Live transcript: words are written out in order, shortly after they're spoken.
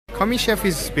COMMIS Chef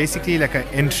is basically like an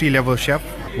entry-level chef,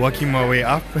 working my way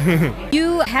up.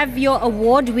 You have your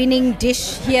award-winning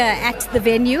dish here at the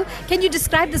venue. Can you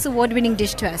describe this award-winning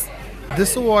dish to us?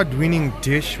 This award-winning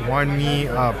dish won me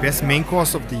Best Main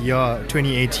Course of the Year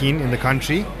 2018 in the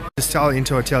country, Distel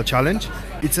Inter-Hotel Challenge.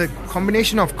 It's a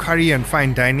combination of curry and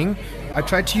fine dining. I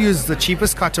tried to use the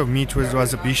cheapest cut of meat, which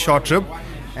was a beef short rib,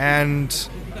 and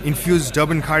infuse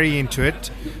Durban curry into it.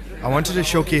 I wanted to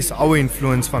showcase our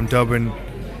influence from Durban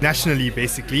nationally,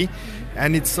 basically,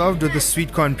 and it's served with the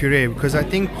sweet corn puree because I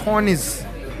think corn is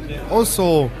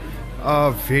also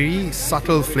a very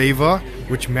subtle flavor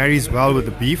which marries well with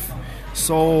the beef.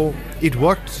 So it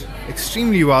worked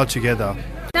extremely well together.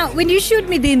 Now, when you showed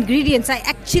me the ingredients, I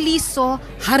actually saw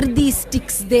hardi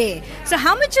sticks there. So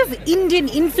how much of Indian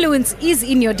influence is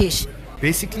in your dish?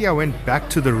 Basically, I went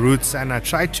back to the roots and I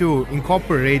tried to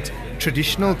incorporate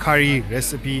traditional curry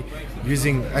recipe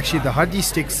using actually the hardi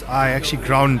sticks I actually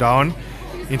ground down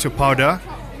into powder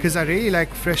because I really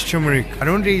like fresh turmeric. I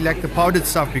don't really like the powdered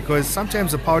stuff because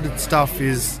sometimes the powdered stuff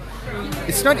it's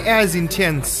not as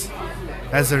intense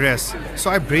as the rest. So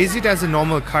I braise it as a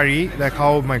normal curry, like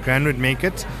how my gran would make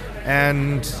it,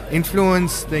 and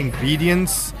influence the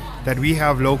ingredients that we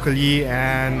have locally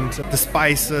and the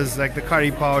spices like the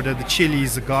curry powder, the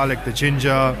chilies, the garlic, the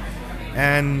ginger,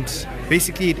 and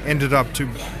basically it ended up to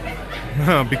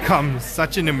become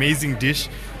such an amazing dish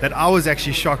that I was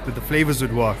actually shocked that the flavors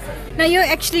would work. Now, you're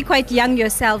actually quite young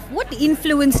yourself. What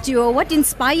influenced you or what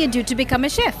inspired you to become a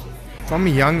chef? From a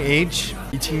young age,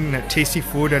 eating tasty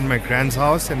food at my grand's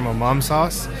house and my mom's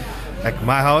house, like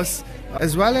my house,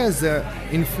 as well as the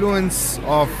influence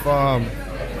of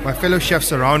my fellow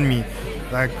chefs around me,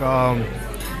 like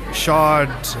Shad,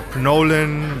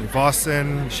 Pranolan,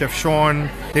 Bevashen, Chef Sean.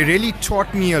 They really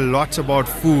taught me a lot about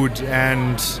food,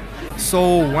 and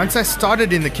so once I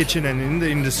started in the kitchen and in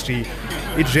the industry,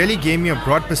 it really gave me a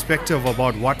broad perspective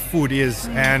about what food is,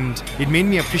 and it made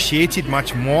me appreciate it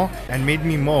much more and made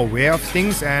me more aware of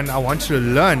things, and I wanted to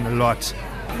learn a lot.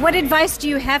 What advice do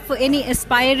you have for any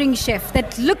aspiring chef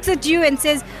that looks at you and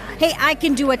says, hey, I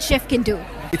can do what chef can do?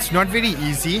 It's not very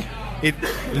easy. It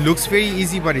looks very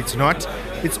easy, but it's not.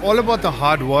 It's all about the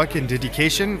hard work and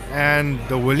dedication and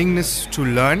the willingness to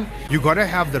learn. You got to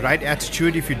have the right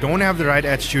attitude. If you don't have the right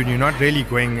attitude, you're not really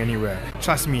going anywhere.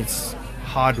 Trust me, it's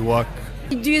hard work.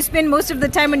 Do you spend most of the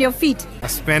time on your feet? I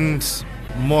spend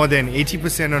more than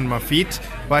 80% on my feet,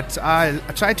 but I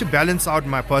try to balance out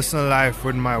my personal life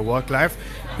with my work life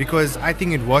because I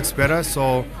think it works better.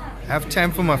 So I have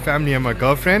time for my family and my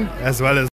girlfriend as well as